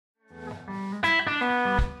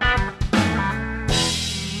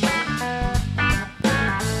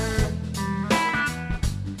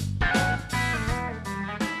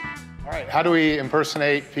how do we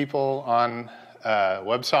impersonate people on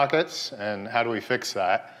WebSockets, and how do we fix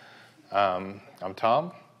that? I'm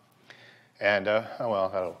Tom, and oh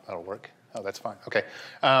well, that'll work. Oh, that's fine. Okay,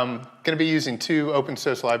 going to be using two open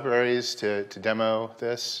source libraries to demo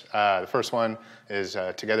this. The first one is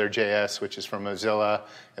togetherjs, which is from Mozilla.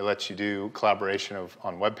 It lets you do collaboration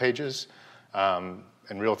on web pages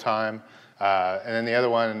in real time. And then the other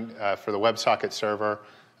one for the WebSocket server,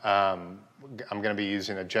 I'm going to be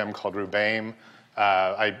using a gem called Rubame.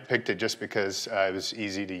 I picked it just because it was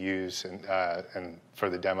easy to use, and for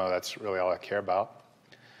the demo, that's really all I care about.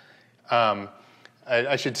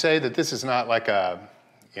 I should say that this is not like a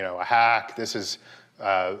hack. This is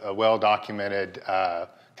a well-documented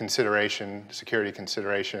security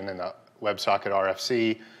consideration in the WebSocket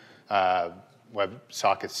RFC.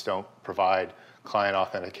 WebSockets don't provide client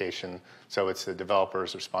authentication, so it's the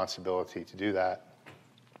developer's responsibility to do that.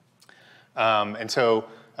 And so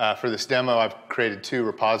for this demo, I've created two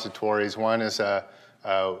repositories. One is a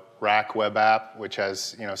rack web app, which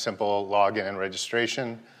has simple login and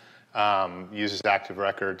registration. Uses Active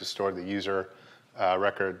Record to store the user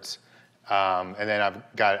records. And then I've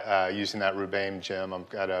got, using that Rubame gem, I've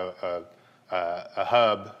got a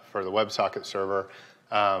hub for the WebSocket server.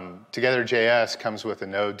 togetherjs comes with a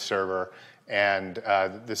node server, and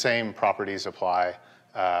the same properties apply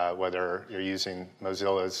whether you're using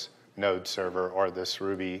Mozilla's node server or this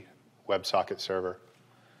Ruby WebSocket server.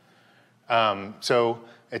 So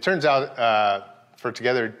it turns out for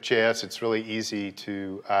togetherjs, it's really easy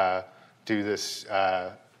to do this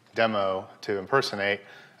demo to impersonate.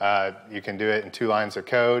 You can do it in 2 lines of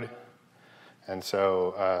code, and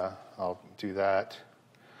so I'll do that.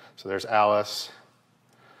 So there's Alice,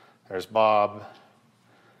 there's Bob,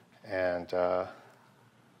 and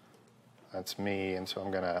that's me, and so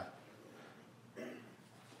I'm going to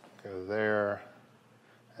go there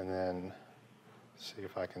and then see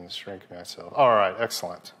if I can shrink myself. All right,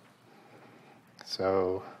 excellent.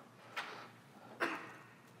 So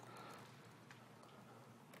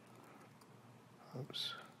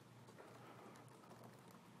oops.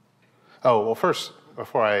 Oh, well, first,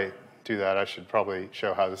 before I do that, I should probably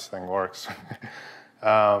show how this thing works.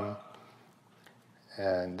 And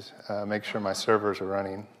make sure my servers are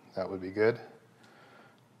running. That would be good.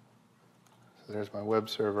 So there's my web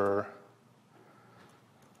server.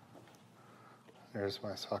 There's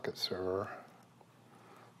my socket server.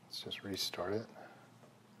 Let's just restart it.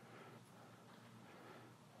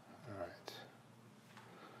 All right.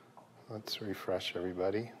 Let's refresh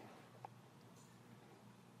everybody.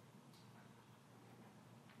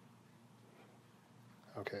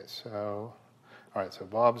 Okay, so, all right, so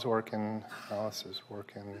Bob's working, Alice is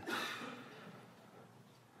working.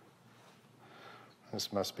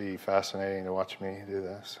 This must be fascinating to watch me do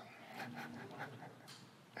this.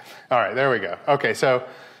 All right, there we go. Okay, so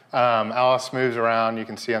Alice moves around. You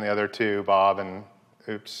can see on the other two, Bob and,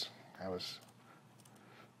 oops, I was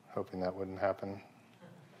hoping that wouldn't happen.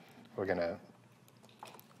 We're going to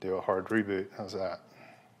do a hard reboot. How's that?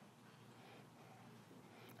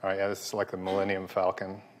 All right, yeah, this is like the Millennium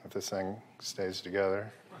Falcon, if this thing stays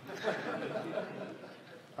together.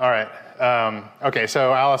 All right, okay,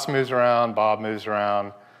 so Alice moves around, Bob moves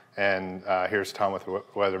around, and here's Tom with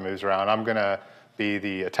weather moves around. I'm going to be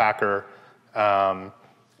the attacker,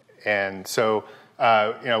 and so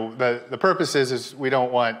the purpose is we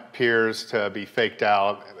don't want peers to be faked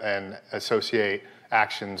out and associate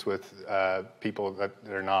actions with people that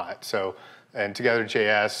they're not. So, and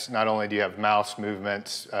togetherjs, not only do you have mouse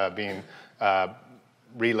movements being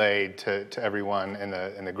relayed to everyone in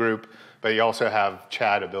the group, but you also have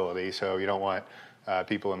chat ability. So you don't want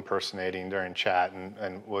people impersonating during chat,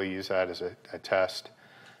 and we'll use that as a test.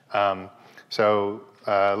 So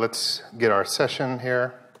let's get our session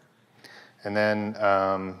here, and then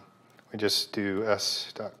we just do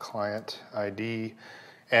s.client ID,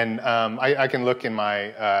 and I can look in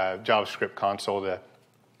my JavaScript console to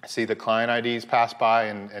see the client IDs pass by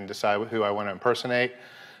and decide who I want to impersonate.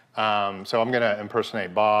 So I'm going to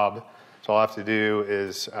impersonate Bob. So all I have to do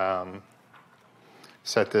is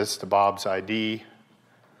set this to Bob's ID.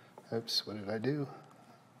 Oops, what did I do?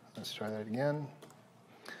 Let's try that again.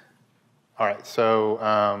 All right, so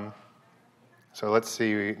let's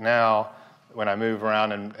see now. When I move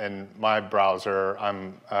around in my browser,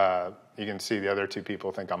 you can see the other two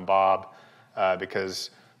people think I'm Bob because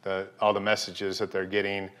all the messages that they're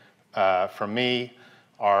getting from me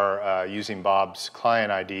are using Bob's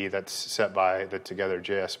client ID that's set by the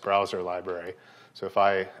togetherjs browser library. So if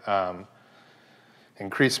I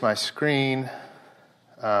increase my screen,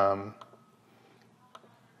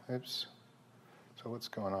 oops, so what's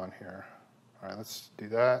going on here? All right, let's do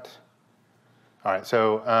that. All right,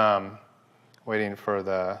 so waiting for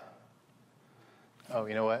the, oh,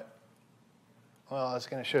 you know what? Well, I was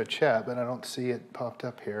going to show chat, but I don't see it popped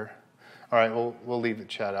up here. All right, we'll leave the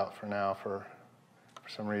chat out for now. For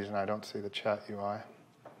some reason, I don't see the chat UI.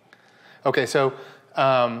 Okay, so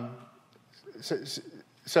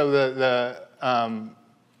the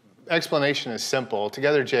explanation is simple.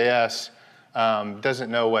 togetherjs doesn't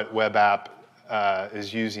know what web app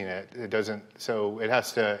is using it. It doesn't, so it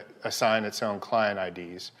has to assign its own client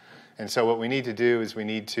IDs. And so what we need to do is we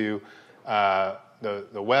need to the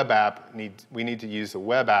web app we need to use the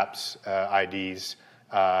web app's IDs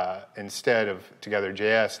instead of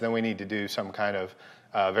togetherjs. Then we need to do some kind of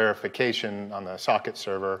verification on the socket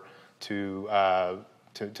server to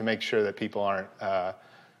make sure that people aren't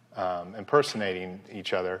impersonating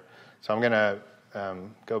each other. So I'm going to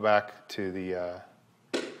go back to the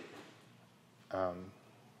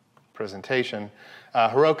presentation.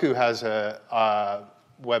 Heroku has a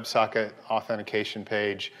WebSocket authentication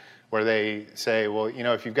page where they say, well, you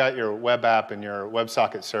know, if you've got your web app and your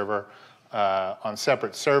WebSocket server on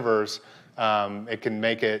separate servers, it can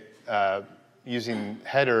make it using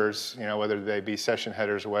headers, you know, whether they be session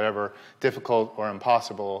headers or whatever, difficult or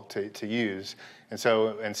impossible to use. And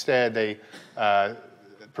so instead they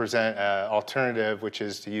present an alternative, which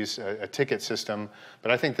is to use a ticket system.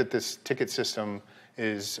 But I think that this ticket system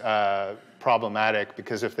is problematic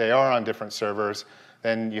because if they are on different servers,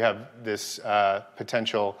 then you have this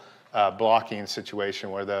potential blocking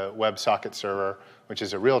situation where the WebSocket server, which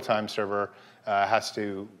is a real-time server, has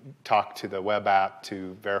to talk to the web app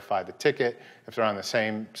to verify the ticket. If they're on the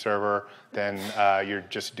same server, then you're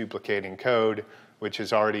just duplicating code, which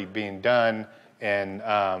is already being done in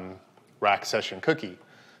rack session cookie.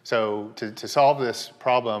 So to solve this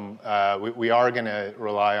problem, we are going to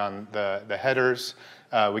rely on the headers.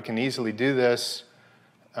 We can easily do this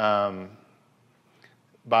by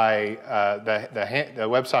the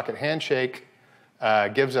WebSocket handshake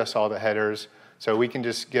gives us all the headers. So we can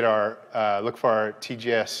just get our look for our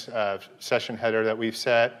TGS session header that we've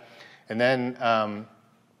set, and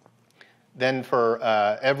then for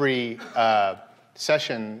every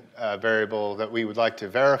session variable that we would like to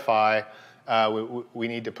verify, we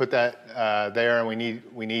need to put that there, and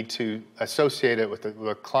we need to associate it with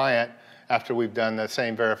the client after we've done the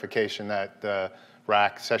same verification that the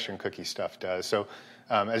rack session cookie stuff does. So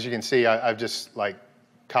as you can see, I've just like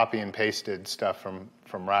copy and pasted stuff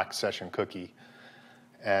from rack session cookie.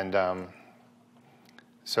 And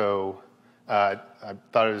so I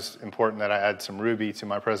thought it was important that I add some Ruby to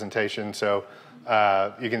my presentation. So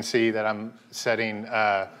you can see that I'm setting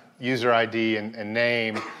user ID and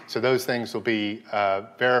name. So those things will be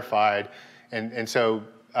verified. And so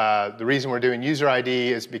the reason we're doing user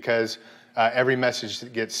ID is because every message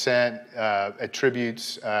that gets sent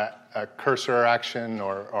attributes a cursor action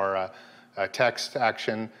or a text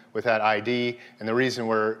action with that ID. And the reason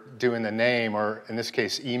we're doing the name, or in this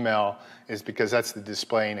case email, is because that's the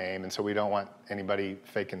display name. And so we don't want anybody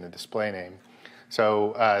faking the display name.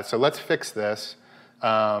 So so let's fix this.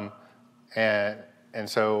 And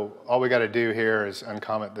so all we got to do here is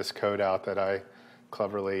uncomment this code out that I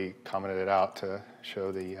cleverly commented it out to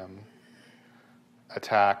show the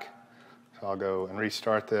attack. So I'll go and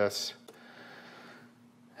restart this.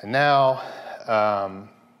 And now,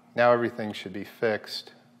 now everything should be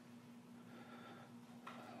fixed.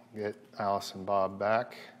 Get Alice and Bob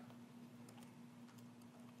back.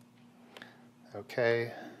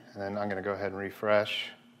 Okay, and then I'm going to go ahead and refresh.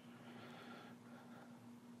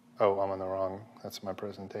 Oh, I'm on the wrong, that's my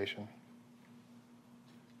presentation.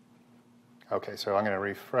 Okay, so I'm going to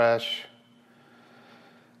refresh.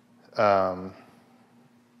 Now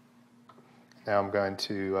I'm going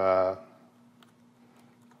to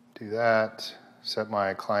do that, set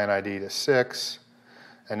my client ID to 6.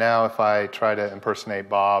 And now if I try to impersonate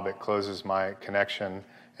Bob, it closes my connection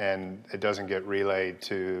and it doesn't get relayed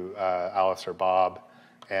to Alice or Bob.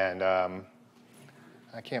 And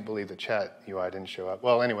I can't believe the chat UI didn't show up.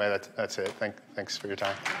 Well, anyway, that's it. Thanks for your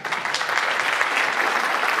time.